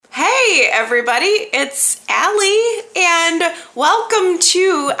Hey everybody, it's Allie and welcome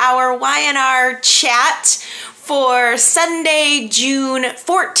to our YNR chat for Sunday, June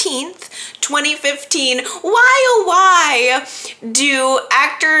 14th, 2015. Why do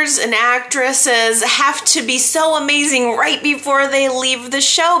actors and actresses have to be so amazing right before they leave the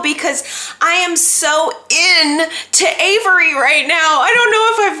show? Because I am so into Avery right now. I don't know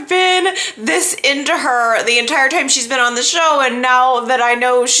if I've been this into her the entire time she's been on the show, and now that I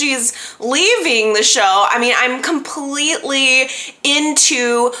know she's leaving the show, I mean, I'm completely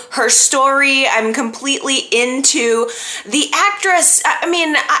into her story. I'm completely into the actress. I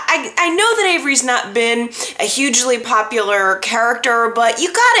mean, I know that Avery's not been a hugely popular character, but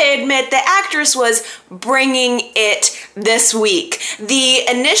you gotta admit the actress was bringing it this week. The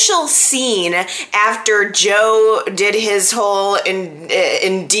initial scene after Joe did his whole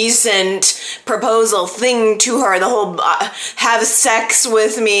indecent proposal thing to her, the whole have sex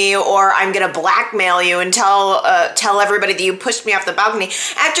with me or I'm gonna blackmail you and tell everybody that you pushed me off the balcony.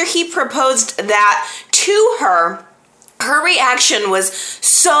 After he proposed that to her, her reaction was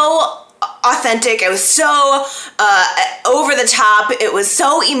so authentic. It was so over the top. It was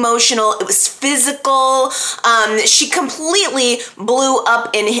so emotional. It was physical. She completely blew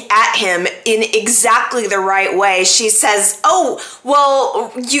up at him in exactly the right way. She says, "Oh,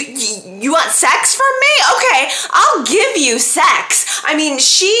 well, you want sex from me? Okay, I'll give you sex." I mean,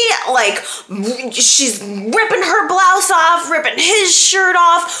 she's ripping her blouse off, ripping his shirt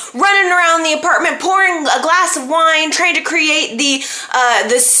off, running around the apartment, pouring a glass of wine, trying to create the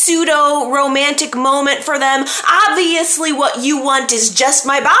pseudo romantic moment for them. Obviously what you want is just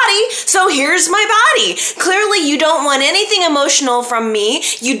my body, so here's my body. Clearly you don't want anything emotional from me.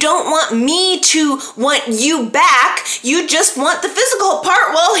 You don't want me to want you back. You just want the physical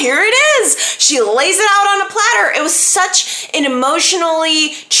part. Well, here it is. She lays it out on a platter. It was such an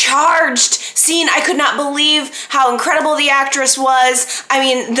emotionally charged scene. I could not believe how incredible the actress was. I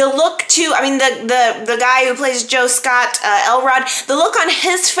mean, the look too, I mean, the guy who plays Joe Scott, Elrod, the look on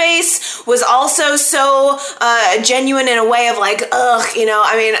his face was also so genuine in a way of like, ugh, you know,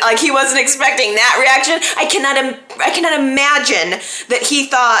 I mean, like he wasn't expecting that reaction. I cannot imagine that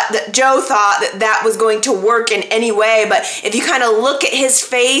Joe thought that was going to work in any way, but if you kind of look at his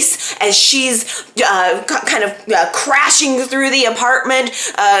face as she's kind of crashing through the apartment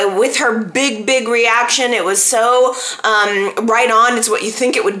with her big reaction, it was so right on. It's what you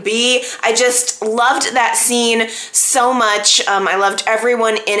think it would be. I just loved that scene so much. I loved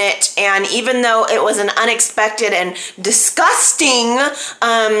everyone in it, and even though it was an unexpected and disgusting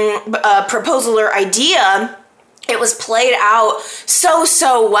proposal or idea, it was played out so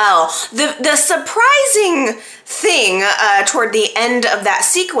well. The surprising thing toward the end of that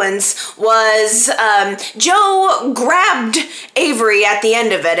sequence was Joe grabbed Avery at the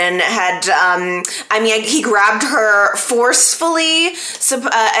end of it and had he grabbed her forcefully,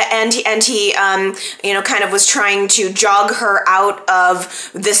 and he kind of was trying to jog her out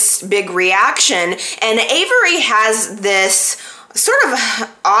of this big reaction, and Avery has this sort of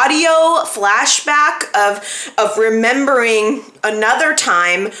audio flashback of remembering another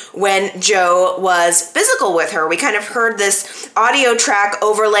time when Joe was physical with her. We kind of heard this audio track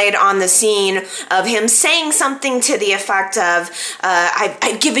overlaid on the scene of him saying something to the effect of,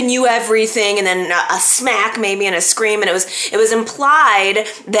 I've given you everything, and then a smack maybe and a scream, and it was implied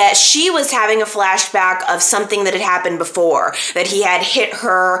that she was having a flashback of something that had happened before, that he had hit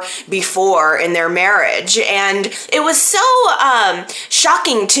her before in their marriage, and it was so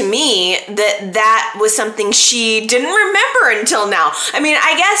shocking to me that was something she didn't remember until now. I mean,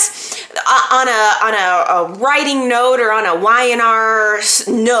 I guess on a writing note or on a YNR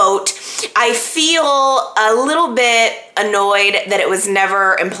note, I feel a little bit annoyed that it was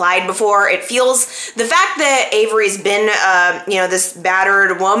never implied before. It feels, the fact that Avery's been this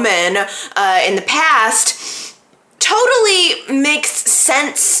battered woman in the past totally makes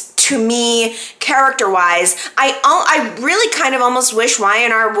sense to me character-wise. I really kind of almost wish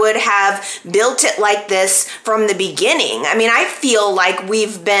YNR would have built it like this from the beginning. I mean, I feel like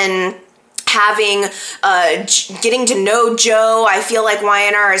we've been getting to know Joe. I feel like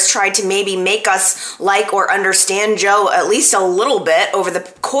YNR has tried to maybe make us like or understand Joe at least a little bit over the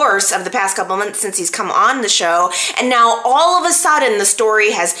course of the past couple months since he's come on the show. And now all of a sudden the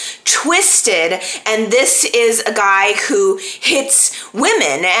story has twisted, and this is a guy who hits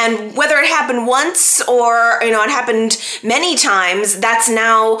women. And whether it happened once or, it happened many times, that's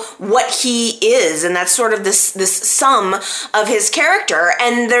now what he is. And that's sort of this sum of his character.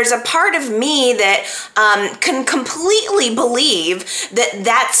 And there's a part of me that can completely believe that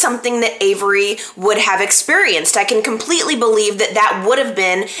that's something that Avery would have experienced. I can completely believe that that would have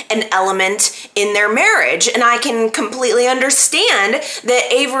been an element in their marriage. And I can completely understand that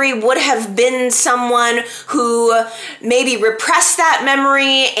Avery would have been someone who maybe repressed that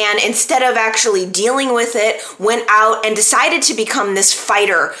memory and instead of actually dealing with it, went out and decided to become this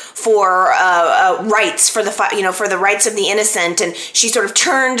fighter for rights, for the rights of the innocent. And she sort of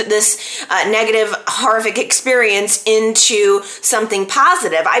turned this negative, horrific experience into something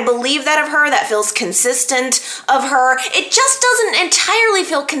positive. I believe that of her. That feels consistent of her. It just doesn't entirely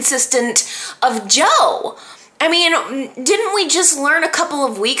feel consistent of Joe. I mean, didn't we just learn a couple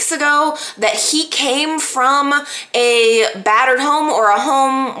of weeks ago that he came from a battered home or a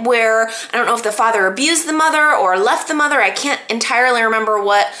home where, I don't know if the father abused the mother or left the mother. I can't entirely remember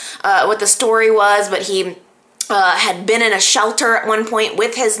what the story was, but he had been in a shelter at one point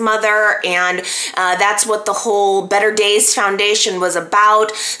with his mother, and that's what the whole Better Days Foundation was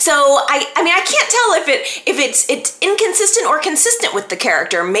about. So I mean, I can't tell if it's inconsistent or consistent with the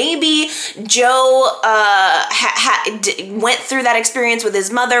character. Maybe Joe went through that experience with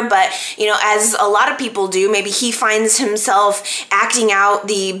his mother, but as a lot of people do, maybe he finds himself acting out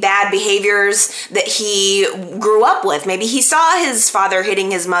the bad behaviors that he grew up with. Maybe he saw his father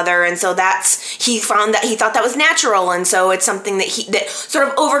hitting his mother, and so he thought that was natural, and so it's something that sort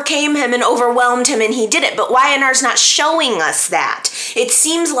of overcame him and overwhelmed him, and he did it. But Y&R's not showing us that. It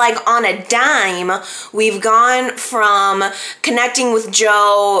seems like on a dime, we've gone from connecting with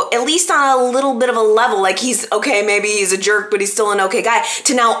Joe, at least on a little bit of a level, like he's okay, maybe he's a jerk, but he's still an okay guy,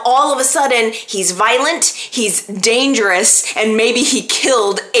 to now all of a sudden he's violent, he's dangerous, and maybe he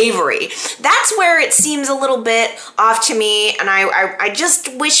killed Avery. That's where it seems a little bit off to me, and I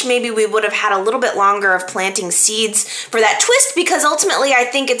just wish maybe we would have had a little bit longer of planting seeds for that twist, because ultimately I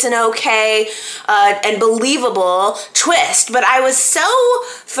think it's an okay and believable twist. But I was so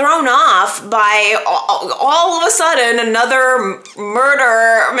thrown off by all of a sudden another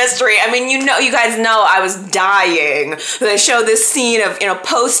murder mystery. I mean, you guys know I was dying. They show this scene of,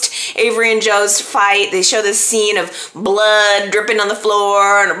 post Avery and Joe's fight, they show this scene of blood dripping on the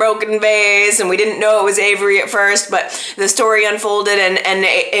floor and a broken vase, and we didn't know it was Avery at first, but the story unfolded, and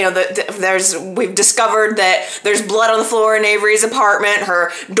we've discovered that there's blood on the floor in Avery's apartment.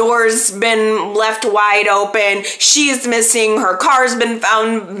 Her door's been left wide open. She's missing. Her car's been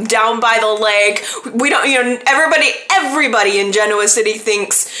found down by the lake. We don't, everybody in Genoa City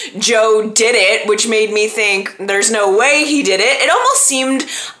thinks Joe did it, which made me think there's no way he did it. It almost seemed,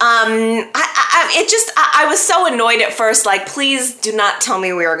 I was so annoyed at first, like, please do not tell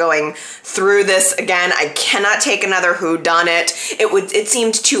me we are going through this again. I cannot take another whodunit. It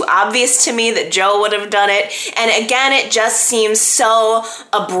seemed too obvious to me that Joe would have done it. And again, it just seems so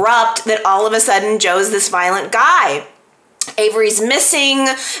abrupt that all of a sudden Joe's this violent guy. Avery's missing.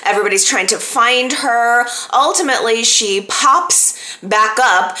 Everybody's trying to find her. Ultimately, she pops back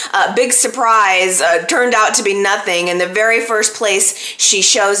up. Big surprise. Turned out to be nothing. And the very first place she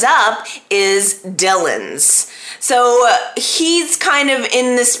shows up is Dylan's. So he's kind of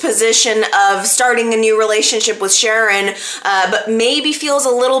in this position of starting a new relationship with Sharon, but maybe feels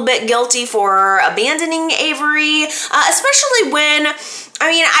a little bit guilty for abandoning Avery, especially when,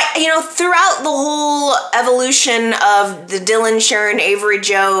 throughout the whole evolution of the Dylan, Sharon, Avery,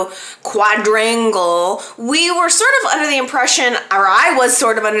 Joe quadrangle, we were sort of under the impression, or I was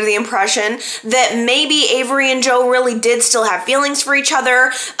sort of under the impression, that maybe Avery and Joe really did still have feelings for each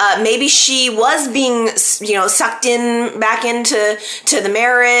other. Maybe she was being, sucked back into the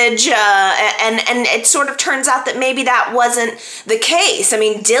marriage, and it sort of turns out that maybe that wasn't the case. I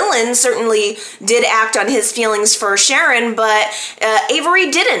mean, Dylan certainly did act on his feelings for Sharon, but Avery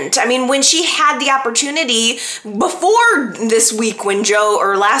didn't. I mean, when she had the opportunity before this week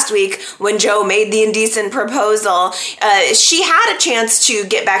last week when Joe made the indecent proposal, she had a chance to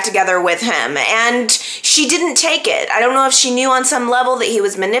get back together with him, and she didn't take it. I don't know if she knew on some level that he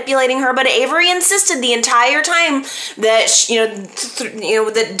was manipulating her, but Avery insisted the entire time that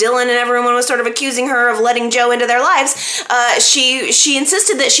that Dylan and everyone was sort of accusing her of letting Joe into their lives. She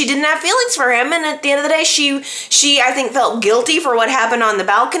insisted that she didn't have feelings for him, and at the end of the day, she I think felt guilty for what happened on the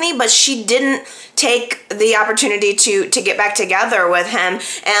balcony, but she didn't take the opportunity to get back together with him.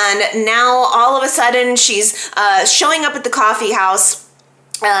 And now all of a sudden she's showing up at the coffee house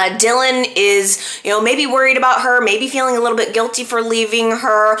Dylan is, maybe worried about her, maybe feeling a little bit guilty for leaving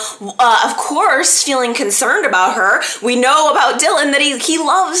her. Of course, feeling concerned about her. We know about Dylan that he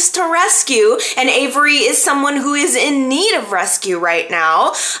loves to rescue, and Avery is someone who is in need of rescue right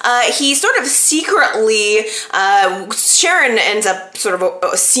now. He sort of secretly, Sharon ends up sort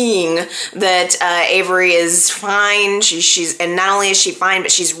of seeing that Avery is fine. And not only is she fine,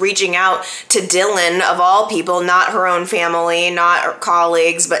 but she's reaching out to Dylan, of all people, not her own family, not her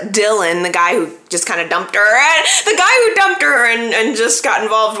colleagues, but Dylan, the guy who just kind of dumped her, and just got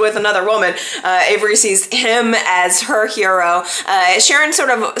involved with another woman. Avery sees him as her hero. Sharon sort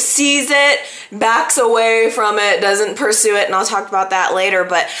of sees it, backs away from it, doesn't pursue it, and I'll talk about that later.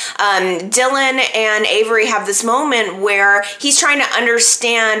 But Dylan and Avery have this moment where he's trying to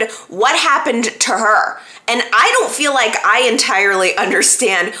understand what happened to her. And I don't feel like I entirely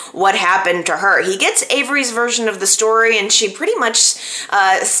understand what happened to her. He gets Avery's version of the story, and she pretty much,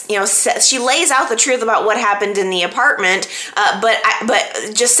 she lays out the truth about what happened in the apartment, but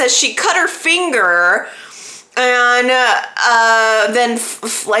just says she cut her finger. And then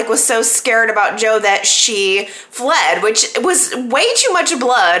was so scared about Joe that she fled, which was way too much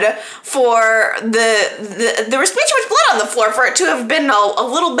blood for there was way too much blood on the floor for it to have been a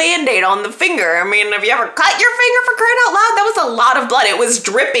little Band-Aid on the finger. I mean, have you ever cut your finger, for crying out loud? That was a lot of blood. It was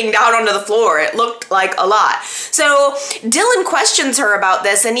dripping down onto the floor. It looked like a lot. So Dylan questions her about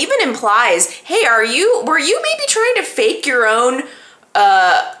this and even implies, hey, were you maybe trying to fake your own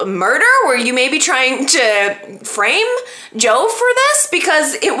murder? Were you maybe trying to frame Joe for this?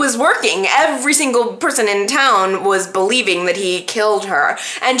 Because it was working. Every single person in town was believing that he killed her.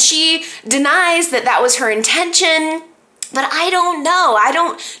 And she denies that that was her intention. But I don't know. I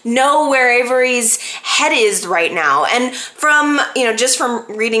don't know where Avery's head is right now. And from, just from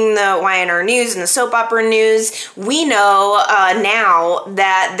reading the YNR news and the soap opera news, we know now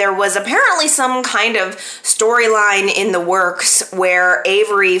that there was apparently some kind of storyline in the works where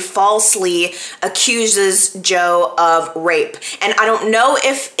Avery falsely accuses Joe of rape. And I don't know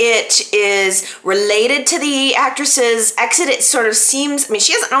if it is related to the actress's exit. It sort of seems,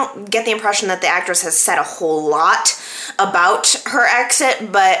 I don't get the impression that the actress has said a whole lot about her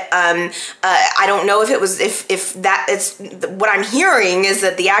exit, but I don't know if it was, if that is what I'm hearing, is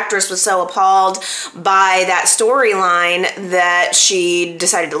that the actress was so appalled by that storyline that she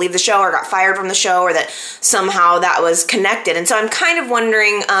decided to leave the show or got fired from the show, or that somehow that was connected. And so I'm kind of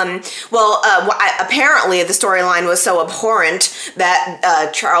wondering, apparently the storyline was so abhorrent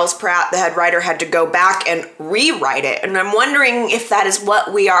that Charles Pratt, the head writer, had to go back and rewrite it. And I'm wondering if that is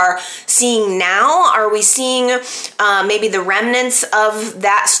what we are seeing now. Are we seeing maybe the remnants of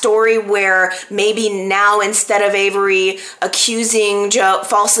that story, where maybe now, instead of Avery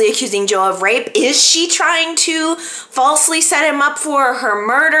falsely accusing Joe of rape, is she trying to falsely set him up for her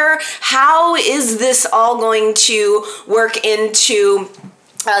murder? How is this all going to work into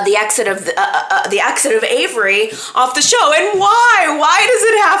the exit of Avery off the show? And why does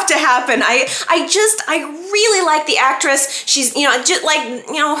it have to happen? I really like the actress. She's, just like,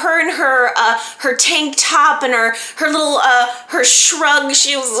 her and her tank top and her little her shrug.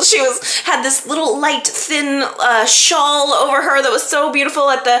 She had this little light thin shawl over her that was so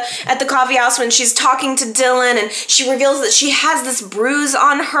beautiful at the coffee house when she's talking to Dylan, and she reveals that she has this bruise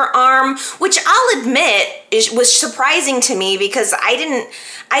on her arm, which I'll admit was surprising to me, because I didn't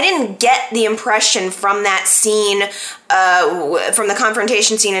get the impression from that scene, from the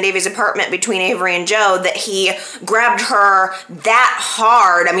confrontation scene at Avery's apartment between Avery and Joe, that he grabbed her that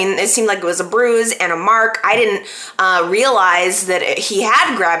hard. It seemed like it was a bruise and a mark. I didn't realize that he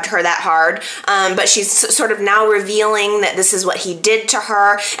had grabbed her that hard, but she's sort of now revealing that this is what he did to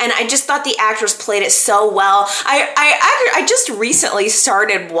her, and I just thought the actress played it so well. I just recently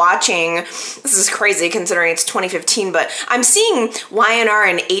started watching, this is crazy considering it's 2015, but I'm seeing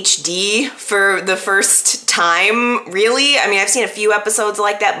YNR in HD for the first time, really. I've seen a few episodes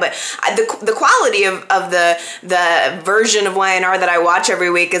like that, but the quality of the version of YNR that I watch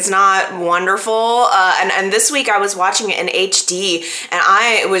every week is not wonderful. And this week I was watching it in HD, and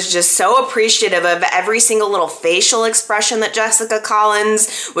I was just so appreciative of every single little facial expression that Jessica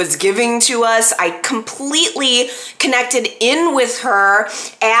Collins was giving to us. I completely connected in with her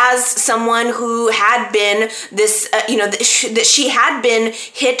as someone who had been this, that she had been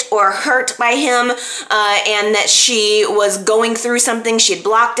hit or hurt by him, and that she was going through something. She had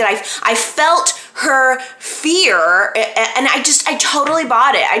blocked it. I felt her fear, and I totally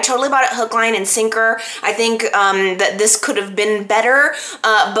bought it. I totally bought it hook, line, and sinker. I think that this could have been better,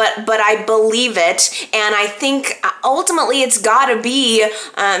 but I believe it, and I think ultimately it's gotta be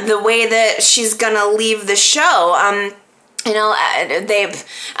the way that she's gonna leave the show.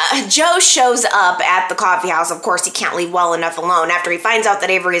 Joe shows up at the coffee house. Of course, he can't leave well enough alone after he finds out that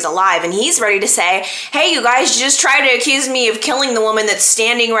Avery is alive, and he's ready to say, hey, you guys just tried to accuse me of killing the woman that's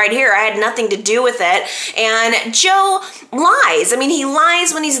standing right here. I had nothing to do with it. And Joe lies. I mean, he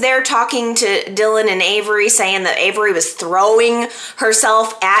lies when he's there talking to Dylan and Avery, saying that Avery was throwing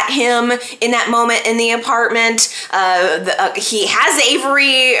herself at him in that moment in the apartment. He has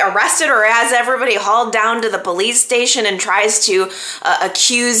Avery arrested, or has everybody hauled down to the police station, and tries to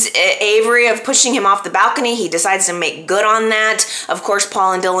accuse Avery of pushing him off the balcony. He decides to make good on that. Of course,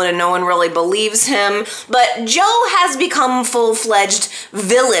 Paul and Dylan and no one really believes him. But Joe has become full-fledged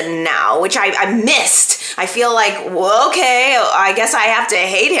villain now, which I missed. I feel like, well, okay, I guess I have to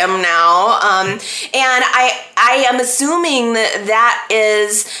hate him now. And I am assuming that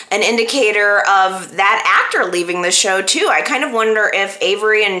is an indicator of that actor leaving the show too. I kind of wonder if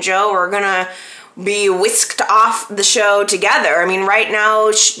Avery and Joe are gonna be whisked off the show together. I mean, right now,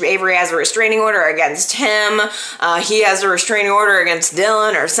 Avery has a restraining order against him. He has a restraining order against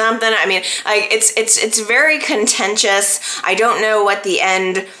Dylan or something. I mean, it's very contentious. I don't know what the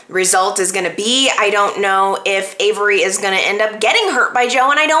end result is going to be. I don't know if Avery is going to end up getting hurt by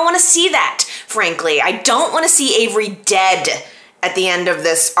Joe, and I don't want to see that, frankly. I don't want to see Avery dead at the end of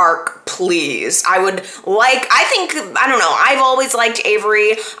this arc, please. I don't know, I've always liked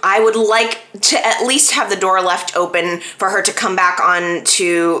Avery. I would like to at least have the door left open for her to come back on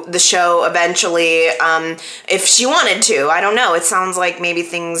to the show eventually, if she wanted to. I don't know, it sounds like maybe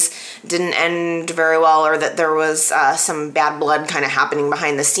things didn't end very well, or that there was some bad blood kind of happening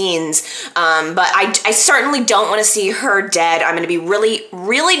behind the scenes, but I certainly don't want to see her dead. I'm going to be really,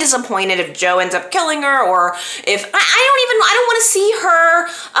 really disappointed if Joe ends up killing her, or if, I don't want to see her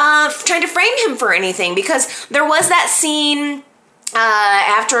trying to frame him for anything, because there was that scene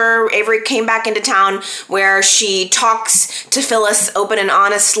after Avery came back into town where she talks to Phyllis open and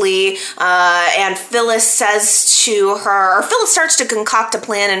honestly, and Phyllis says to her, or Phyllis starts to concoct a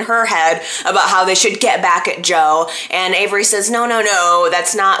plan in her head about how they should get back at Joe, and Avery says, no,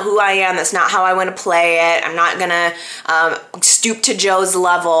 that's not who I am, that's not how I want to play it, I'm not gonna stoop to Joe's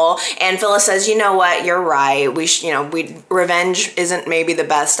level. And Phyllis says, you know what, you're right, revenge isn't maybe the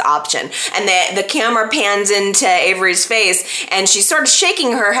best option. And the camera pans into Avery's face, and she's sort of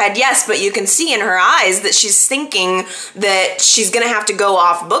shaking her head, yes, but you can see in her eyes that she's thinking that she's going to have to go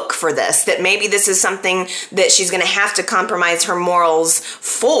off book for this, that maybe this is something that she's going to have to compromise her morals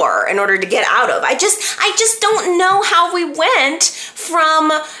for in order to get out of. I just don't know how we went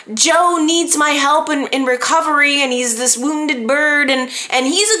from Joe needs my help in recovery, and he's this wounded bird, and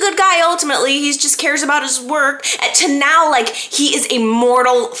he's a good guy ultimately, he just cares about his work, to now, like, he is a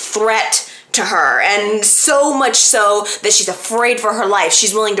mortal threat to her, and so much so that she's afraid for her life.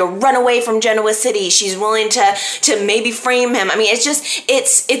 She's willing to run away from Genoa City. She's willing to maybe frame him. I mean,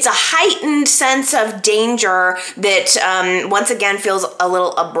 it's a heightened sense of danger that once again feels a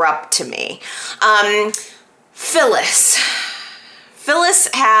little abrupt to me. Phyllis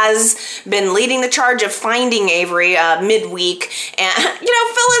has been leading the charge of finding Avery midweek, and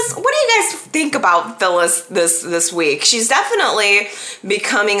Phyllis, what do you guys think about Phyllis this week? She's definitely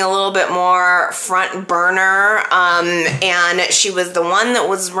becoming a little bit more front burner, and she was the one that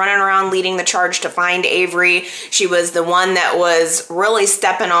was running around leading the charge to find Avery. She was the one that was really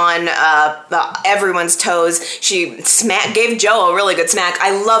stepping on everyone's toes. She gave Joe a really good smack.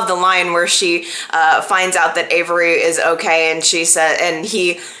 I love the line where she finds out that Avery is okay, and she said, and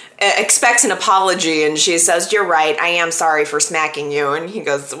he expects an apology, and she says, you're right, I am sorry for smacking you. And he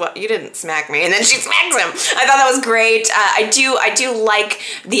goes, well, you didn't smack me. And then she smacks him. I thought that was great. I do like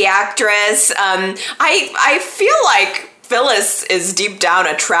the actress. I feel like Phyllis is deep down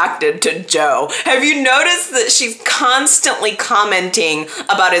attracted to Joe. Have you noticed that she's constantly commenting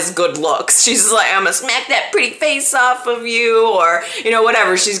about his good looks? She's like, I'm gonna smack that pretty face off of you, or,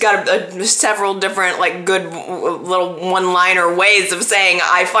 whatever. She's got several different, like, good little one-liner ways of saying,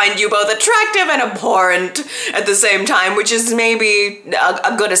 I find you both attractive and abhorrent at the same time, which is maybe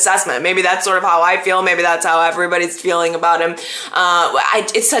a good assessment. Maybe that's sort of how I feel. Maybe that's how everybody's feeling about him.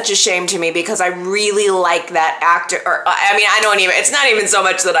 It's such a shame to me, because I really like that actor, it's not even so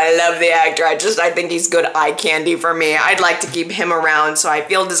much that I love the actor, I think he's good eye candy for me. I'd like to keep him around, so I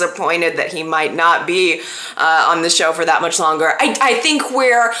feel disappointed that he might not be on the show for that much longer. I think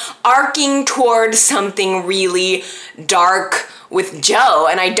we're arcing toward something really dark with Joe,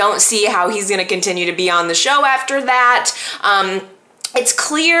 and I don't see how he's going to continue to be on the show after that. it's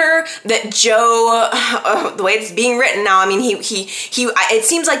clear that Joe, the way it's being written now, I mean, it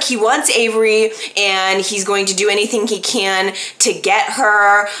seems like he wants Avery and he's going to do anything he can to get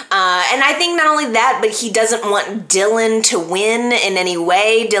her. And I think not only that, but he doesn't want Dylan to win in any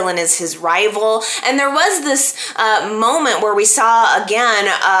way. Dylan is his rival. And there was this moment where we saw again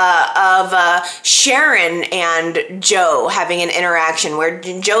of Sharon and Joe having an interaction where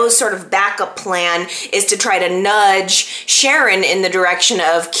Joe's sort of backup plan is to try to nudge Sharon in the direction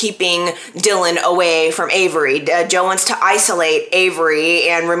of keeping Dylan away from Avery. Joe wants to isolate Avery,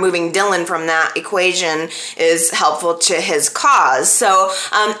 and removing Dylan from that equation is helpful to his cause. So,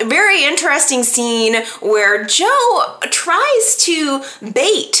 very interesting scene where Joe tries to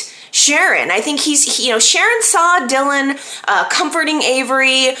bait Sharon. I think Sharon saw Dylan comforting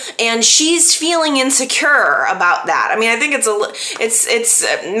Avery, and she's feeling insecure about that. I mean, I think it's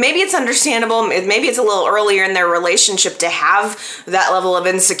maybe it's understandable. Maybe it's a little earlier in their relationship to have that level of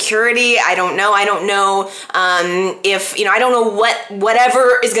insecurity. I don't know. I don't know if I don't know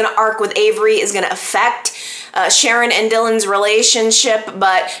whatever is going to arc with Avery is going to affect Sharon and Dylan's relationship,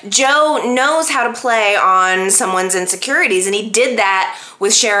 but Joe knows how to play on someone's insecurities, and he did that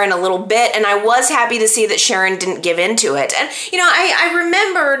with Sharon a little bit, and I was happy to see that Sharon didn't give into it. And, I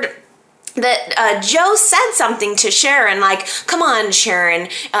remembered that Joe said something to Sharon like, "Come on, Sharon,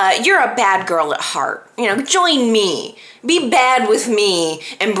 you're a bad girl at heart. Join me. Be bad with me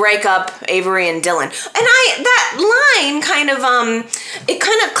and break up Avery and Dylan." And that line kind of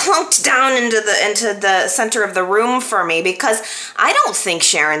clunked down into the center of the room for me, because I don't think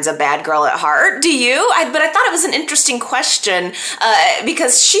Sharon's a bad girl at heart. Do you? But I thought it was an interesting question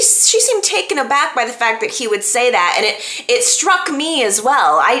because she seemed taken aback by the fact that he would say that, and it struck me as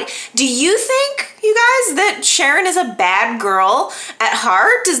well. Do you think, you guys, that Sharon is a bad girl at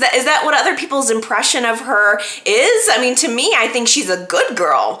heart? Is that what other people's impression of her is? I mean, to me, I think she's a good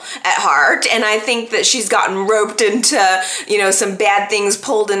girl at heart, and I think that she's gotten roped into, some bad things,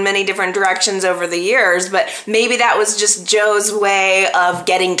 pulled in many different directions over the years, but maybe that was just Joe's way of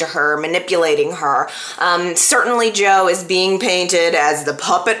getting to her, manipulating her. Certainly Joe is being painted as the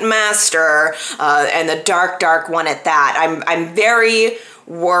puppet master, and the dark one at that. I'm very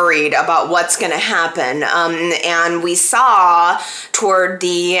worried about what's going to happen. And we saw toward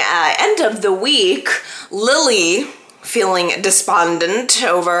the end of the week, Lily feeling despondent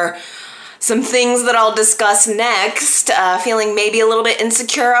over some things that I'll discuss next, feeling maybe a little bit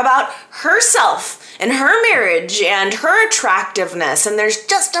insecure about herself and her marriage and her attractiveness. And there's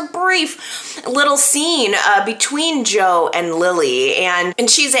just a brief little scene between Joe and Lily, and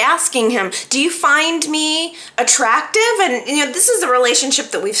she's asking him, "Do you find me attractive?" And this is a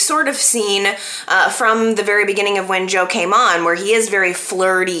relationship that we've sort of seen from the very beginning of when Joe came on, where he is very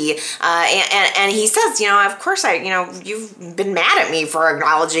flirty, and he says, "Of course you've been mad at me for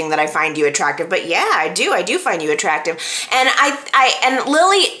acknowledging that I find you attractive, but yeah, I do find you attractive." And and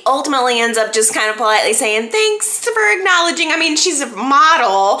Lily ultimately ends up just kind of politely saying, "Thanks for acknowledging." I mean, she's a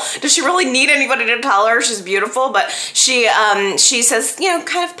model. Does she really need anybody to tell her she's beautiful? But she says,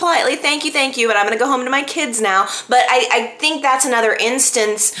 kind of politely, thank you, but I'm going to go home to my kids now. But I think that's another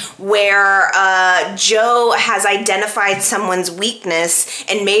instance where Joe has identified someone's weakness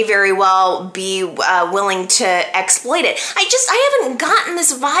and may very well be willing to exploit it. I haven't gotten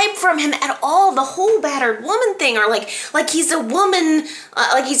this vibe from him at all. The whole battered woman thing, or like he's a woman,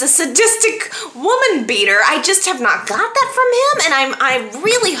 like he's a sadistic woman beater. I just have not got that from him, and I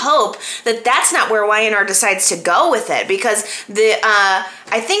really hope that that's not where YNR decides to go with it, because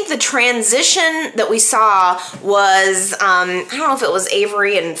I think the transition that we saw was, I don't know if it was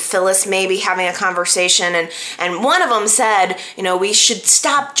Avery and Phyllis maybe having a conversation, and one of them said, we should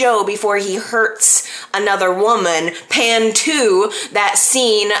stop Joe before he hurts another woman. Pan to that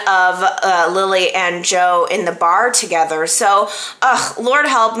scene of Lily and Joe in the bar together. So, Lord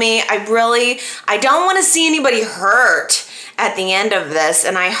help me, I don't want to see anybody hurt at the end of this,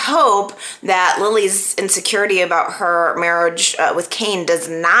 and I hope that Lily's insecurity about her marriage with Kane does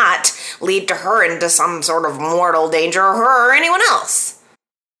not lead to her into some sort of mortal danger, or her or anyone else.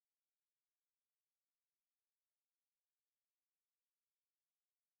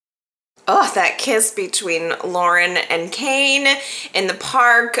 Oh, that kiss between Lauren and Kane in the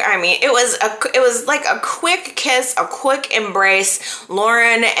park. I mean, it was like a quick kiss, a quick embrace.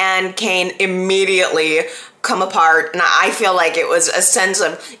 Lauren and Kane immediately come apart, and I feel like it was a sense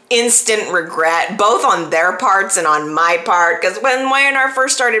of instant regret, both on their parts and on my part, because when Wayne and I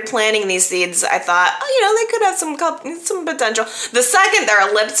first started planting these seeds, I thought, they could have some potential. The second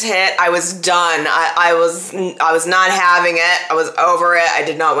their lips hit, I was done. I was not having it. I was over it. I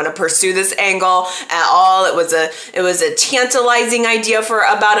did not want to pursue this angle at all. It was a tantalizing idea for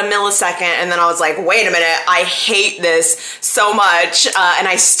about a millisecond, and then I was like, wait a minute, I hate this so much, and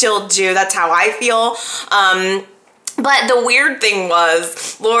I still do. That's how I feel. But the weird thing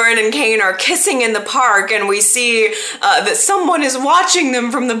was, Lauren and Kane are kissing in the park, and we see that someone is watching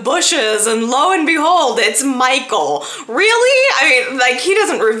them from the bushes, and lo and behold, it's Michael. Really? I mean, like, he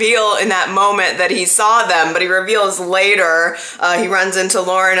doesn't reveal in that moment that he saw them, but he reveals later. He runs into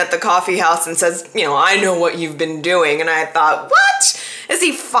Lauren at the coffee house and says, I know what you've been doing. And I thought, what? Is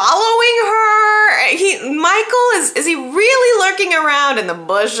he following her? Michael, is he really lurking around in the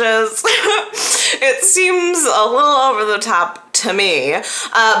bushes? It seems a little over the top to me,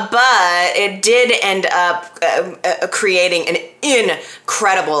 but it did end up creating an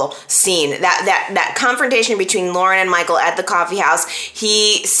incredible scene. That confrontation between Lauren and Michael at the coffee house.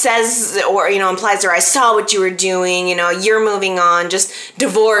 He says, or implies to her, I saw what you were doing, you're moving on, just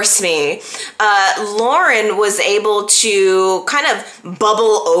divorce me. Lauren was able to kind of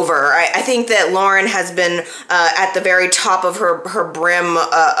bubble over. I think that Lauren has been at the very top of her brim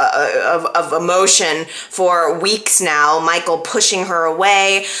of emotion for weeks now. Michael pushing her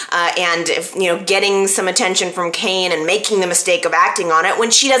away, and getting some attention from Kane and making the mistake of acting on it when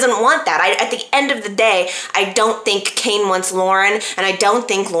she doesn't want that. At the end of the day, I don't think Kane wants Lauren, and I don't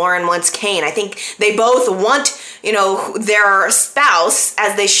think Lauren wants Kane. I think they both want their spouse,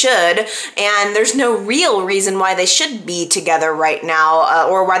 as they should, and there's no real reason why they should be together right now,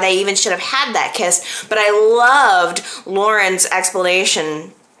 or why they even should have had that kiss. But I loved Lauren's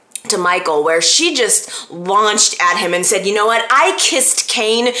explanation to Michael, where she just launched at him and said, you know what, I kissed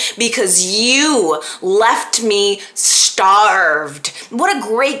Kane because you left me starved. What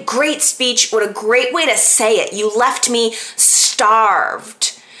a great speech. What a great way to say it. You left me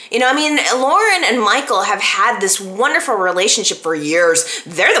starved. Lauren and Michael have had this wonderful relationship for years.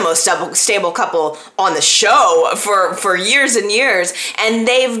 They're the most stable couple on the show for years and years. And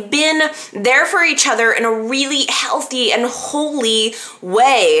they've been there for each other in a really healthy and holy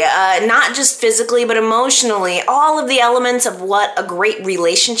way. Not just physically, but emotionally. All of the elements of what a great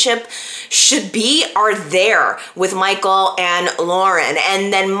relationship should be are there with Michael and Lauren.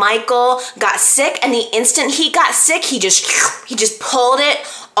 And then Michael got sick, and the instant he got sick, he just pulled it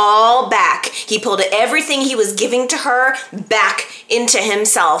all back. He pulled everything he was giving to her back into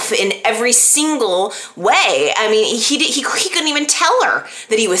himself in every single way. I mean, he couldn't even tell her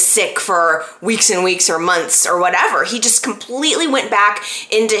that he was sick for weeks and weeks or months or whatever. He just completely went back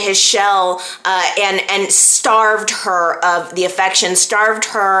into his shell and starved her of the affection, starved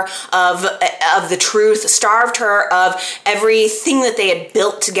her of the truth, starved her of everything that they had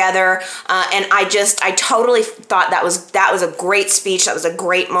built together. And I totally thought that was a great speech. That was a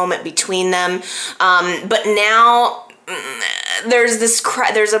great moment between them. But now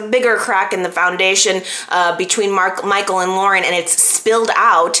there's a bigger crack in the foundation between Michael and Lauren, and it's spilled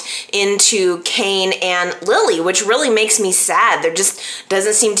out into Kane and Lily, which really makes me sad. There just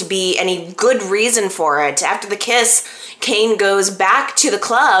doesn't seem to be any good reason for it. After the kiss, Kane goes back to the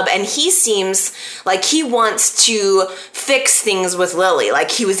club, and he seems like he wants to fix things with Lily. Like,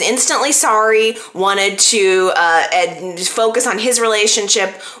 he was instantly sorry, wanted to focus on his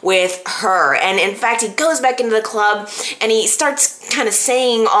relationship with her. And in fact, he goes back into the club, and he starts kind of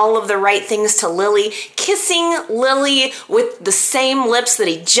saying all of the right things to Lily, kissing Lily with the same lips that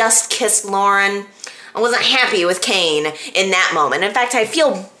he just kissed Lauren. I wasn't happy with Kane in that moment. In fact, I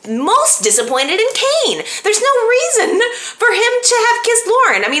feel most disappointed in Kane. There's no reason for him to have kissed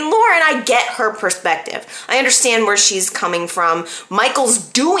Lauren. I mean, Lauren, I get her perspective. I understand where she's coming from. Michael's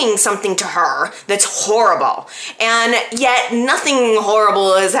doing something to her that's horrible. And yet nothing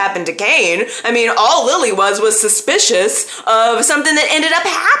horrible has happened to Kane. I mean, all Lily was suspicious of something that ended up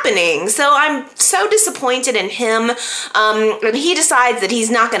happening. So I'm so disappointed in him. And he decides that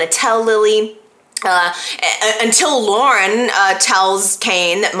he's not going to tell Lily. Until Lauren tells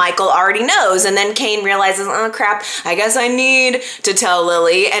Kane that Michael already knows, and then Kane realizes, oh crap, I guess I need to tell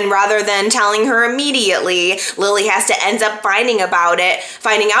Lily, and rather than telling her immediately, Lily has to end up finding out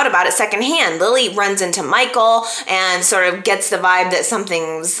about it secondhand. Lily runs into Michael and sort of gets the vibe that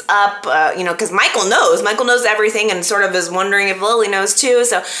something's up, because Michael knows everything, and sort of is wondering if Lily knows too,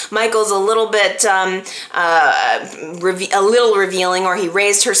 so Michael's a little bit, a little revealing, or he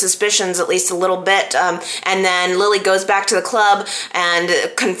raised her suspicions at least a little bit. bit. And then Lily goes back to the club and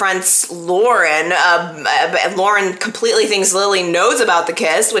confronts Lauren. Lauren completely thinks Lily knows about the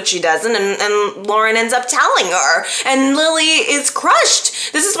kiss, which she doesn't, and Lauren ends up telling her. And Lily is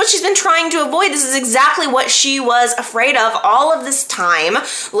crushed. This is what she's been trying to avoid. This is exactly what she was afraid of all of this time.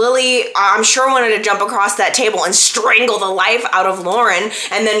 Lily, I'm sure, wanted to jump across that table and strangle the life out of Lauren,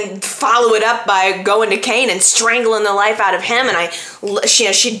 and then follow it up by going to Kane and strangling the life out of him. And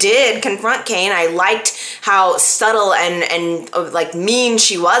she did confront Kane. I liked how subtle and like mean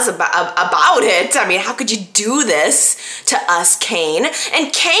she was about it. I mean, how could you do this to us, Kane?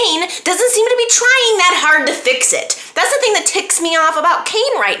 And Kane doesn't seem to be trying that hard to fix it. That's the thing that ticks me off about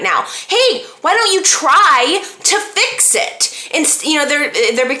Kane right now. Hey, why don't you try to fix it? And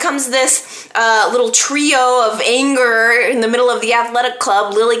there becomes this little trio of anger in the middle of the athletic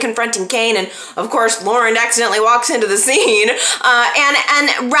club. Lily confronting Kane, and of course Lauren accidentally walks into the scene.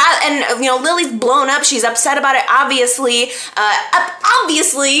 Lily's blown up. She's upset about it, obviously,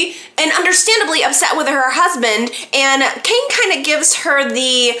 and understandably upset with her husband. And Kane kind of gives her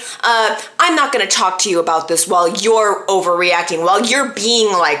the, I'm not going to talk to you about this while you're overreacting, while you're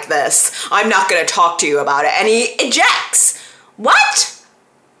being like this. I'm not going to talk to you about it. And he ejects. What?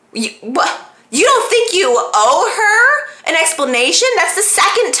 What? You don't think you owe her an explanation? That's the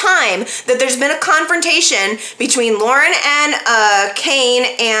second time that there's been a confrontation between Lauren and Kane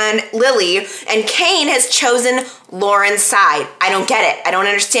and Lily, and Kane has chosen Lauren's side. I don't get it. I don't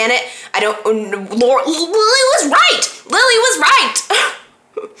understand it. Lily was right. Lily was right.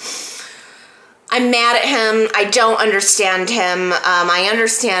 I'm mad at him. I don't understand him. I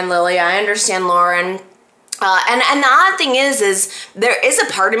understand Lily. I understand Lauren. And the odd thing is there is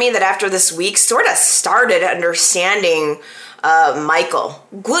a part of me that after this week sort of started understanding Michael.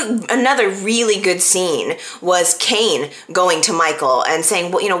 Another really good scene was Kane going to Michael and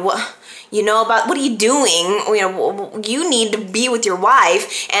saying, well, what are you doing? You need to be with your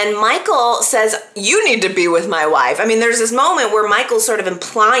wife. And Michael says, you need to be with my wife. I mean, there's this moment where Michael's sort of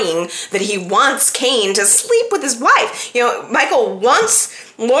implying that he wants Kane to sleep with his wife. Michael wants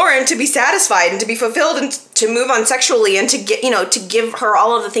Lauren to be satisfied and to be fulfilled and to move on sexually and to get, to give her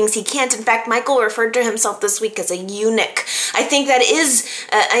all of the things he can't. In fact, Michael referred to himself this week as a eunuch. I think that is,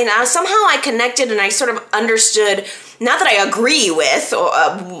 somehow I connected and I sort of understood, not that I agree with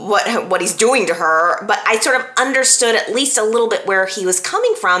what he's doing to her, but I sort of understood at least a little bit where he was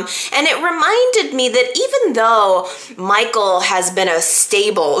coming from. And it reminded me that even though Michael has been a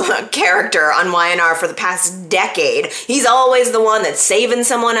stable character on YNR for the past decade, he's always the one that's saving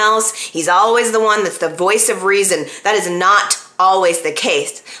someone else. He's always the one that's the voice of reason. That is not always the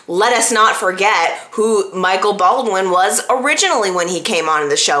case. Let us not forget who Michael Baldwin was originally when he came on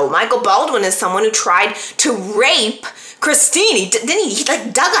the show. Michael Baldwin is someone who tried to rape Christine. He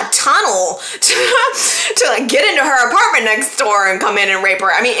dug a tunnel to get into her apartment next door and come in and rape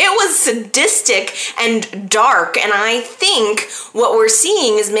her. I mean, it was sadistic and dark, and I think what we're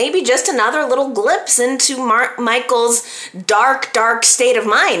seeing is maybe just another little glimpse into Michael's dark state of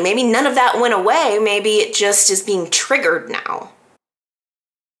mind. Maybe none of that went away. Maybe it just is being triggered now.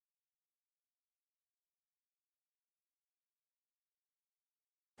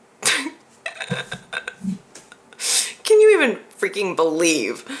 Can you even freaking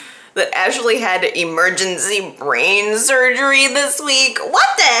believe that Ashley had emergency brain surgery this week? What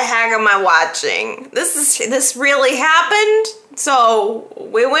the heck am I watching? This really happened? So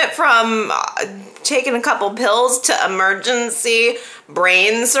we went from taking a couple pills to emergency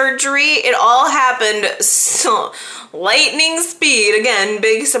brain surgery. It all happened so lightning speed. Again,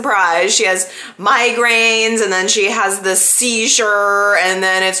 big surprise. She has migraines, and then she has the seizure, and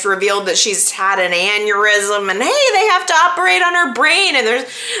then it's revealed that she's had an aneurysm, and hey, they have to operate on her brain, and there's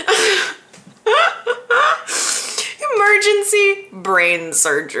emergency brain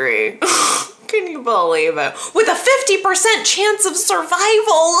surgery. Can you believe it? With a 50% chance of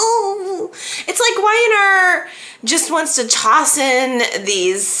survival. It's like YNR just wants to toss in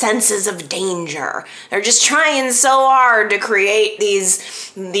these senses of danger. They're just trying so hard to create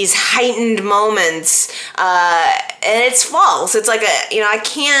these heightened moments, and it's false. It's like I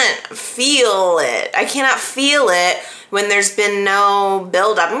can't feel it. I cannot feel it when there's been no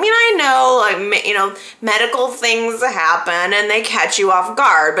buildup. I mean, I know, medical things happen and they catch you off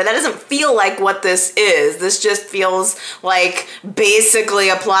guard, but that doesn't feel like what this is. This just feels like basically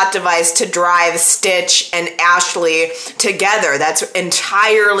a plot device to drive Stitch and Ashley together. That's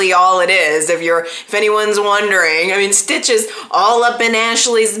entirely all it is. If anyone's wondering, I mean, Stitch is all up in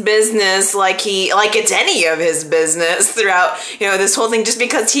Ashley's business like it's any of his business throughout, this whole thing, just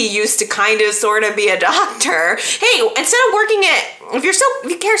because he used to kind of sort of be a doctor. Hey, instead of working at if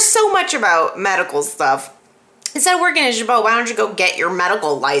you care so much about medical stuff, instead of working at Jabot, why don't you go get your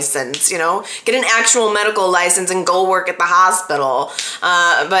medical license, Get an actual medical license and go work at the hospital.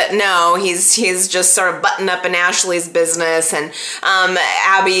 But no, he's just sort of buttoned up in Ashley's business, and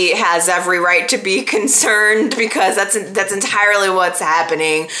Abby has every right to be concerned because that's entirely what's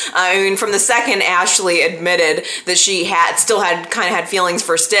happening. I mean, from the second Ashley admitted that she still had feelings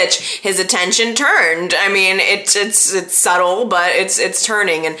for Stitch, his attention turned. I mean, it's subtle, but it's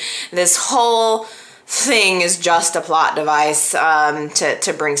turning, and this whole thing is just a plot device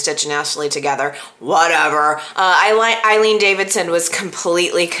to bring Stitch and Ashley together. Whatever. Eileen Davidson was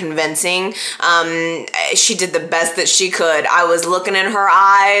completely convincing. She did the best that she could. I was looking in her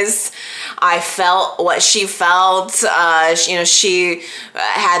eyes. I felt what she felt. She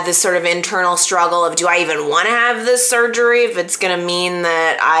had this sort of internal struggle of, do I even want to have this surgery if it's going to mean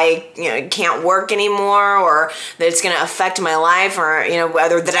that I can't work anymore, or that it's going to affect my life, or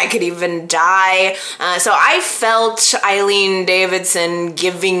whether that I could even die. So I felt Eileen Davidson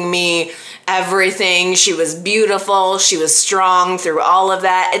giving me everything. She was beautiful. She was strong through all of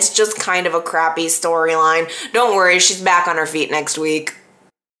that. It's just kind of a crappy storyline. Don't worry, she's back on her feet next week.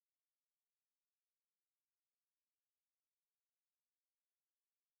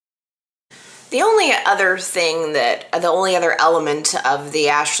 The only other element of the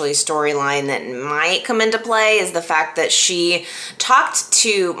Ashley storyline that might come into play is the fact that she talked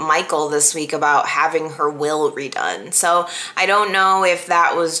to Michael this week about having her will redone. So I don't know if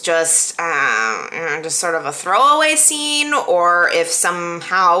that was just sort of a throwaway scene, or if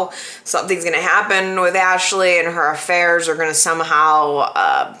somehow something's going to happen with Ashley and her affairs are going to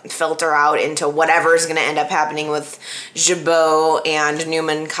somehow filter out into whatever's going to end up happening with Jabot and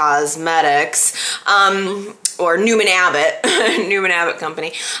Newman Cosmetics. Or Newman Abbott, Newman Abbott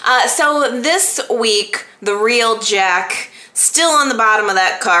Company. So this week, the real Jack, still on the bottom of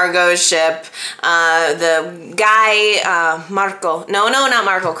that cargo ship. The guy, Marco. No, not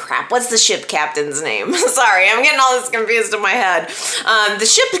Marco. Crap. What's the ship captain's name? Sorry, I'm getting all this confused in my head. The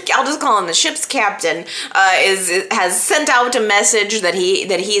ship, I'll just call him the ship's captain, has sent out a message that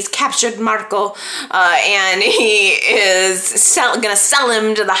he's captured Marco, and he is gonna sell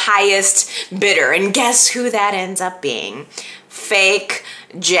him to the highest bidder. And guess who that ends up being? Fake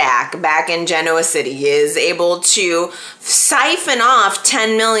Jack back in Genoa City is able to siphon off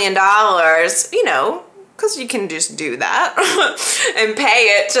 $10 million, because you can just do that, and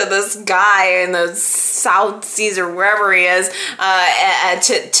pay it to this guy in the South Seas or wherever he is,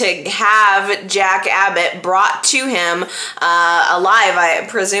 to have Jack Abbott brought to him alive,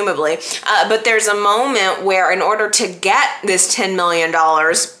 presumably. But there's a moment where, in order to get this $10 million,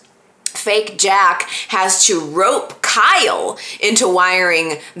 fake Jack has to rope Kyle into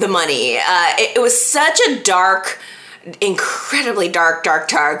wiring the money. It was such a dark, incredibly dark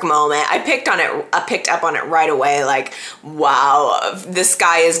moment. I picked up on it right away. Like, wow, this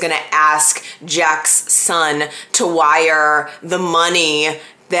guy is gonna ask Jack's son to wire the money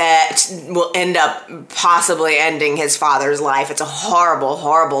that will end up possibly ending his father's life. It's a horrible,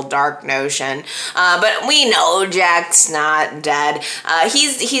 horrible, dark notion. But we know Jack's not dead.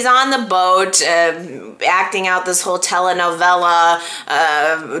 He's on the boat, acting out this whole telenovela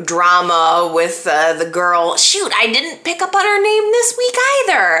drama with the girl. Shoot, I didn't pick up on her name this week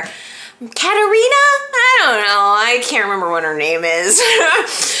either. Katerina? I don't know. I can't remember what her name is.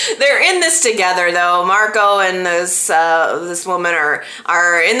 They're in this together, though. Marco and this woman are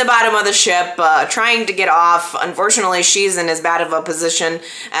in the bottom of the ship, trying to get off. Unfortunately, she's in as bad of a position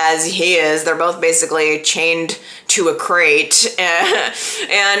as he is. They're both basically chained to a crate,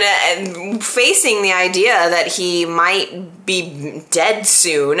 and facing the idea that he might be dead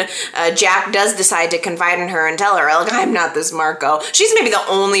soon. Jack does decide to confide in her and tell her, like, I'm not this Marco. She's maybe the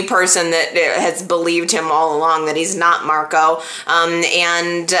only person that has believed him all along that he's not Marco.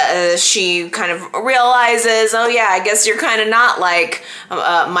 And she kind of realizes, oh yeah, I guess you're kind of not like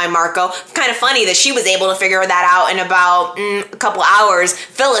my Marco. Kind of funny that she was able to figure that out in about a couple hours.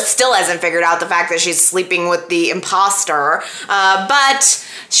 Phyllis still hasn't figured out the fact that she's sleeping with the imposter. But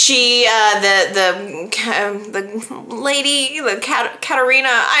she, the lady, Katerina,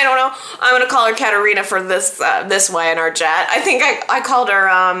 I don't know. I'm gonna call her Katerina for this way in our chat. I think I called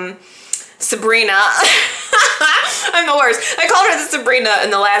her Sabrina. I'm the worst. I called her the Sabrina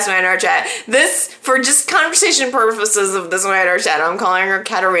in the last one in our chat. This, for just conversation purposes of this one in our chat, I'm calling her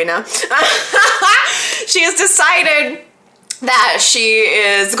Katerina. She has decided that she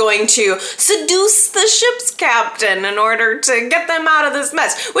is going to seduce the ship's captain in order to get them out of this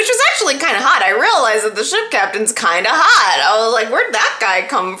mess, which was actually kind of hot. I realized that the ship captain's kind of hot. I was like, where'd that guy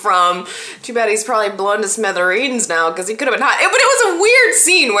come from? Too bad he's probably blown to smithereens now, because he could have been hot. But it was a weird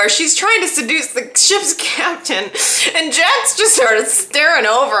scene where she's trying to seduce the ship's captain, and Jax just started staring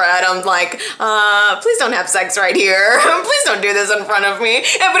over at him like, please don't have sex right here. Please don't do this in front of me.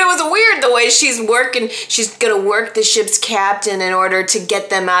 But it was weird the way she's working. She's gonna work the ship's captain in order to get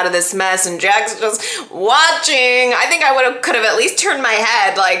them out of this mess, and Jack's just watching. I think I could have at least turned my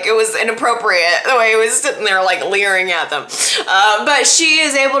head, like it was inappropriate the way he was sitting there like leering at them. But she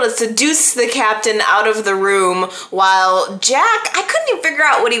is able to seduce the captain out of the room while Jack, I couldn't even figure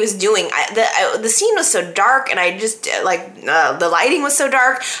out what he was doing. The scene was so dark, and I just the lighting was so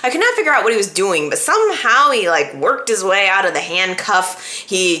dark, I could not figure out what he was doing, but somehow he like worked his way out of the handcuff.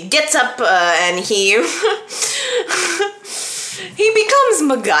 He gets up and he he becomes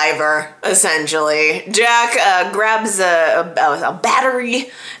MacGyver, essentially. Jack grabs a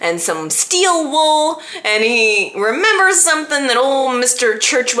battery and some steel wool, and he remembers something that old Mr.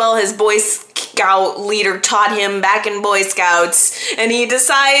 Churchwell, his Boy Scout leader, taught him back in Boy Scouts, and he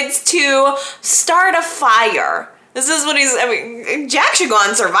decides to start a fire. This is what Jack should go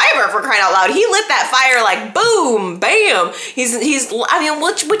on Survivor, for crying out loud. He lit that fire like boom, bam.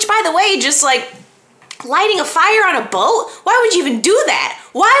 Which by the way, just like lighting a fire on a boat? Why would you even do that?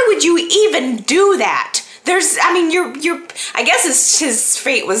 Why would you even do that? I guess his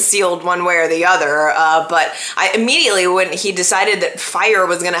fate was sealed one way or the other, but I immediately, when he decided that fire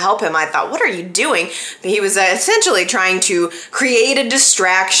was going to help him, I thought, what are you doing? He was essentially trying to create a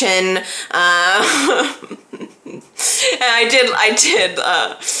distraction, and I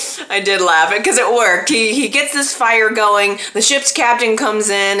did laugh because it worked. He gets this fire going. The ship's captain comes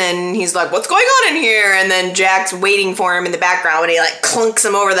in and he's like, "What's going on in here?" And then Jack's waiting for him in the background, and he like clunks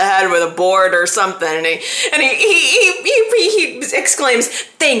him over the head with a board or something. And he exclaims,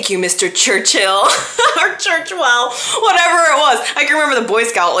 "Thank you, Mr. Churchill," or Churchwell, whatever it was. I can remember the Boy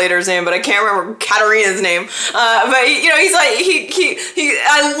Scout leader's name, but I can't remember Katarina's name. But he's like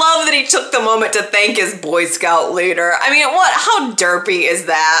I love that he took the moment to thank his Boy Scout leader. I mean, how derpy is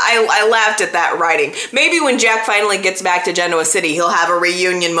that? I laughed at that writing. Maybe when Jack finally gets back to Genoa City, he'll have a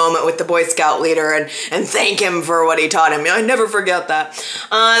reunion moment with the Boy Scout leader and thank him for what he taught him. I never forget that.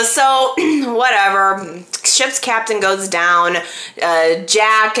 So, whatever. Ship's captain goes down.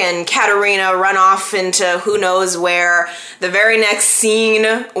 Jack and Katarina run off into who knows where. The very next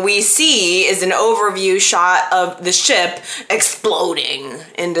scene we see is an overview shot of the ship exploding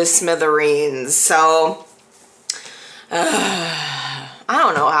into smithereens. So, I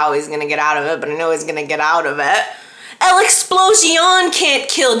don't know how he's gonna get out of it, but I know he's gonna get out of it. El Explosion can't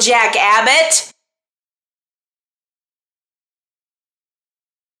kill Jack Abbott.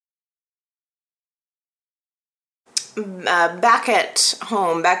 Back at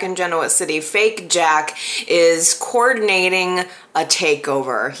home, back in Genoa City, fake Jack is coordinating a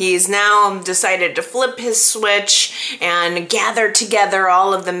takeover. He's now decided to flip his switch and gather together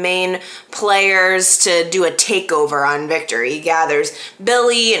all of the main players to do a takeover on Victor. He gathers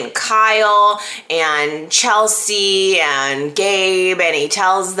Billy and Kyle and Chelsea and Gabe, and he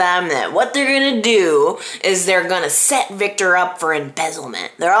tells them that what they're gonna do is they're gonna set Victor up for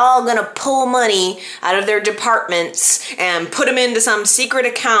embezzlement. They're all gonna pull money out of their departments and put him into some secret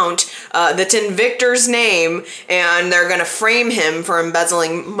account that's in Victor's name, and they're gonna frame him for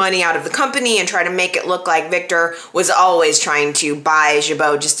embezzling money out of the company and try to make it look like Victor was always trying to buy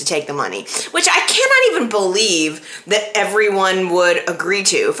Jabot just to take the money, which I cannot even believe that everyone would agree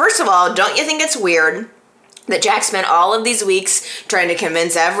to. First of all, don't you think it's weird that Jack spent all of these weeks trying to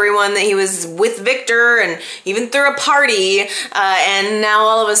convince everyone that he was with Victor and even threw a party, and now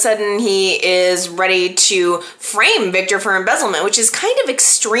all of a sudden he is ready to frame Victor for embezzlement, which is kind of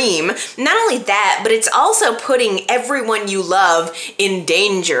extreme. Not only that, but it's also putting everyone you love in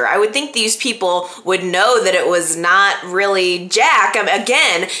danger. I would think these people would know that it was not really Jack.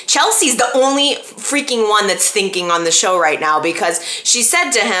 Again, Chelsea's the only freaking one that's thinking on the show right now, because she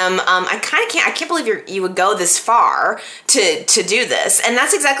said to him, I can't believe you would go this far to do this. And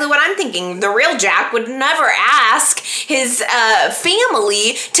that's exactly what I'm thinking. The real Jack would never ask his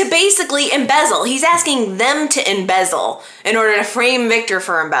family to basically embezzle. He's asking them to embezzle in order to frame Victor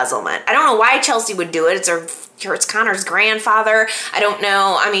for embezzlement. I don't know why Chelsea would do it. It's Connor's grandfather. I don't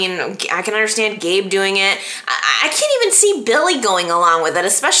know. I mean, I can understand Gabe doing it. I can't even see Billy going along with it,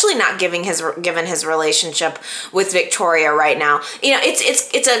 especially not given his relationship with Victoria right now. You know,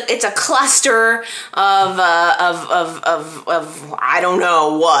 it's a cluster of I don't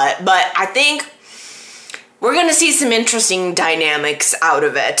know what, but I think we're gonna see some interesting dynamics out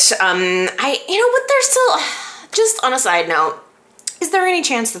of it. But there's still, just on a side note, is there any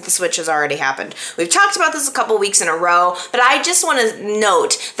chance that the switch has already happened? We've talked about this a couple weeks in a row, but I just want to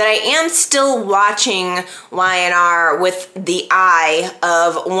note that I am still watching Y&R with the eye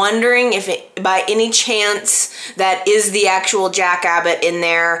of wondering if it, by any chance, that is the actual Jack Abbott in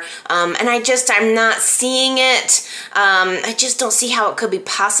there. And I'm not seeing it. I just don't see how it could be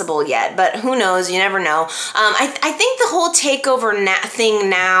possible yet, but who knows? You never know. I think the whole takeover thing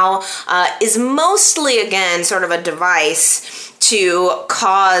now is mostly, again, sort of a device to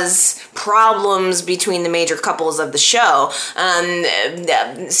cause problems between the major couples of the show.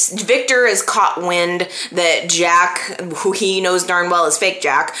 Victor has caught wind that Jack, who he knows darn well is fake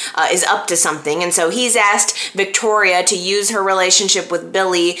Jack, is up to something, and so he's asked Victoria to use her relationship with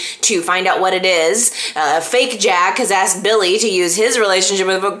Billy to find out what it is. Fake Jack has asked Billy to use his relationship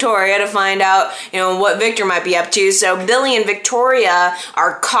with Victoria to find out, what Victor might be up to. So Billy and Victoria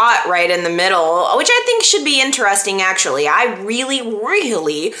are caught right in the middle, which I think should be interesting, actually. I really,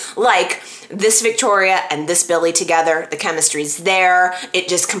 really like this Victoria and this Billy together. The chemistry's there. It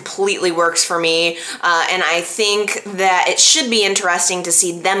just completely works for me. And I think that it should be interesting to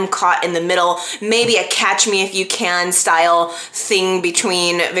see them caught in the middle. Maybe a Catch Me If You Can style thing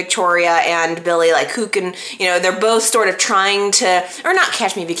between Victoria and Billy. Like who can, they're both sort of trying to, or not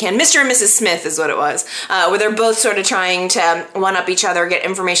Catch Me If You Can, Mr. and Mrs. Smith is what it was. Where they're both sort of trying to one-up each other, get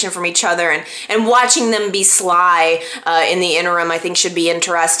information from each other, and watching them be sly in the interim I think should be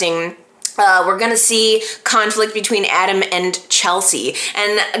interesting. We're going to see conflict between Adam and Chelsea.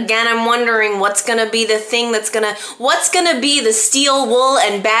 And again, I'm wondering what's going to be the thing what's going to be the steel wool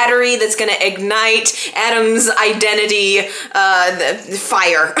and battery that's going to ignite Adam's identity, the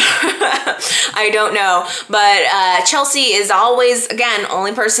fire. I don't know. But Chelsea is always, again,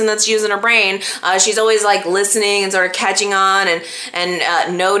 only person that's using her brain. She's always like listening and sort of catching on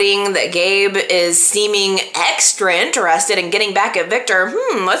and noting that Gabe is seeming extra interested in getting back at Victor.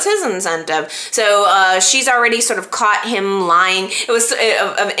 What's his incentive? So she's already sort of caught him lying. It was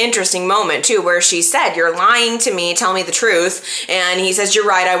an interesting moment, too, where she said, "You're lying to me, tell me the truth." And he says, "You're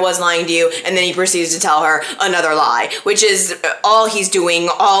right, I was lying to you." And then he proceeds to tell her another lie, which is all he's doing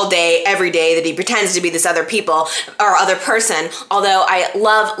all day, every day, that he pretends to be this other person. Although I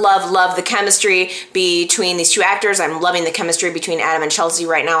love the chemistry between these two actors. I'm loving the chemistry between Adam and Chelsea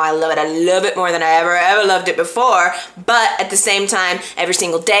right now. I love it. I love it more than I ever loved it before. But at the same time, every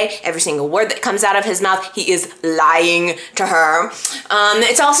single day, every single word that comes out of his mouth, he is lying to her.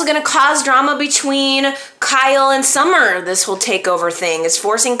 It's also going to cause drama between Kyle and Summer. This whole takeover thing is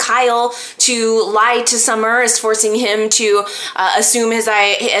forcing Kyle to lie to Summer, is forcing him to assume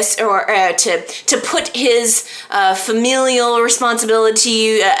to put his familial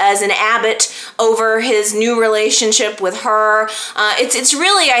responsibility as an Abbott over his new relationship with her. It's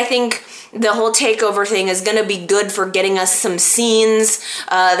really, I think, the whole takeover thing is going to be good for getting us some scenes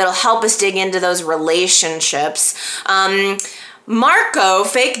that'll help us dig into those relationships. Marco,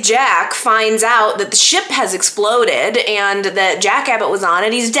 fake Jack, finds out that the ship has exploded and that Jack Abbott was on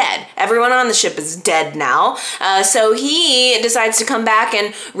it. He's dead. Everyone on the ship is dead now. So he decides to come back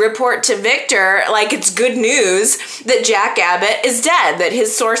and report to Victor, like it's good news, that Jack Abbott is dead, that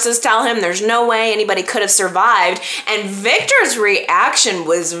his sources tell him there's no way anybody could have survived. And Victor's reaction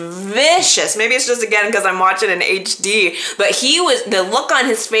was vicious. Maybe it's just, again, because I'm watching in HD, but the look on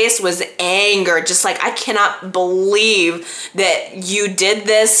his face was anger, just like, I cannot believe that you did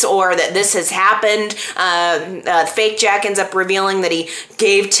this or that this has happened. Fake Jack ends up revealing that he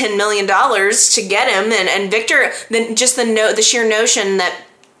gave $10 million to get him, and Victor, then just the sheer notion that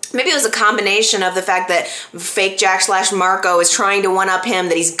maybe it was a combination of the fact that fake Jack / Marco is trying to one-up him,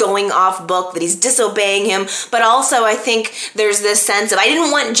 that he's going off book, that he's disobeying him, but also I think there's this sense of, I didn't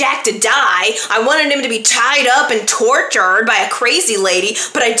want Jack to die. I wanted him to be tied up and tortured by a crazy lady,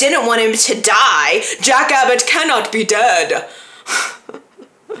 but I didn't want him to die. Jack Abbott cannot be dead.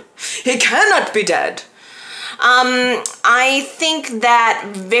 He cannot be dead. I think that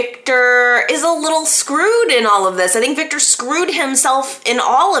Victor is a little screwed in all of this. I think Victor screwed himself in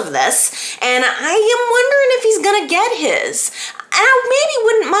all of this, and I am wondering if he's gonna get his. And I maybe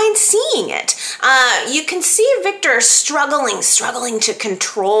wouldn't mind seeing it. You can see Victor struggling to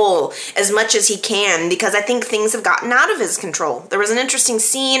control as much as he can, because I think things have gotten out of his control. There was an interesting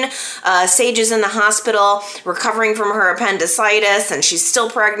scene. Sage is in the hospital recovering from her appendicitis, and she's still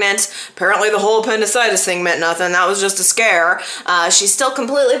pregnant. Apparently the whole appendicitis thing meant nothing. That was just a scare. She's still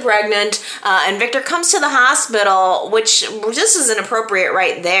completely pregnant, and Victor comes to the hospital, which just is inappropriate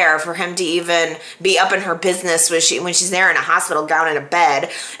right there for him to even be up in her business when she's there in a hospital. milk gown in a bed,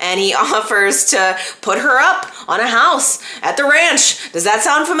 and he offers to put her up on a house at the ranch. Does that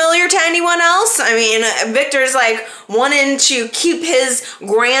sound familiar to anyone else? I mean, Victor's like wanting to keep his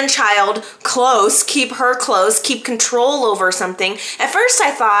grandchild close, keep her close, keep control over something. At first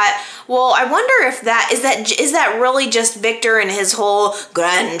I thought, well, I wonder if is that really just Victor and his whole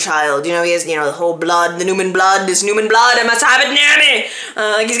grandchild? You know, he has, you know, the whole blood, the Newman blood, this Newman blood, I must have it near me.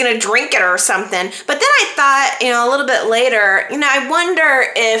 Like he's gonna drink it or something. But then I thought, you know, a little bit later, you know, I wonder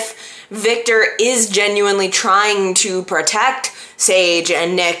if Victor is genuinely trying to protect Sage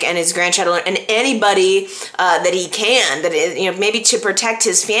and Nick and his grandchild and anybody that he can, that is, you know, maybe to protect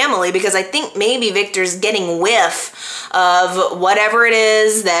his family, because I think maybe Victor's getting whiff of whatever it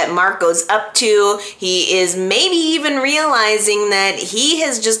is that Mark goes up to. He is maybe even realizing that he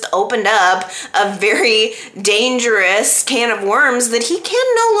has just opened up a very dangerous can of worms that he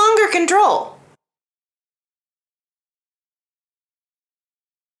can no longer control.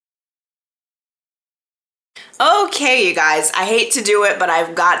 Okay, you guys, I hate to do it, but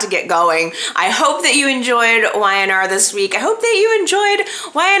I've got to get going. I hope that you enjoyed YNR this week. I hope that you enjoyed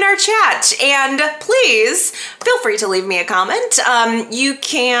YNR chat. And please, feel free to leave me a comment. You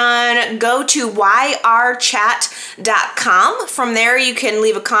can go to yrchat.com. From there, you can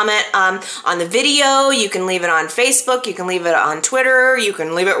leave a comment on the video. You can leave it on Facebook. You can leave it on Twitter. You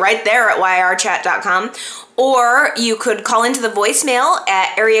can leave it right there at yrchat.com. Or you could call into the voicemail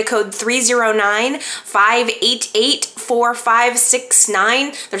at area code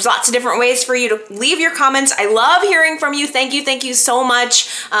 309-588-4569. There's lots of different ways for you to leave your comments. I love hearing from you. Thank you so much.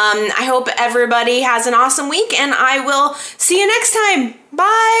 I hope everybody has an awesome week, and I will see you next time.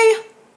 Bye!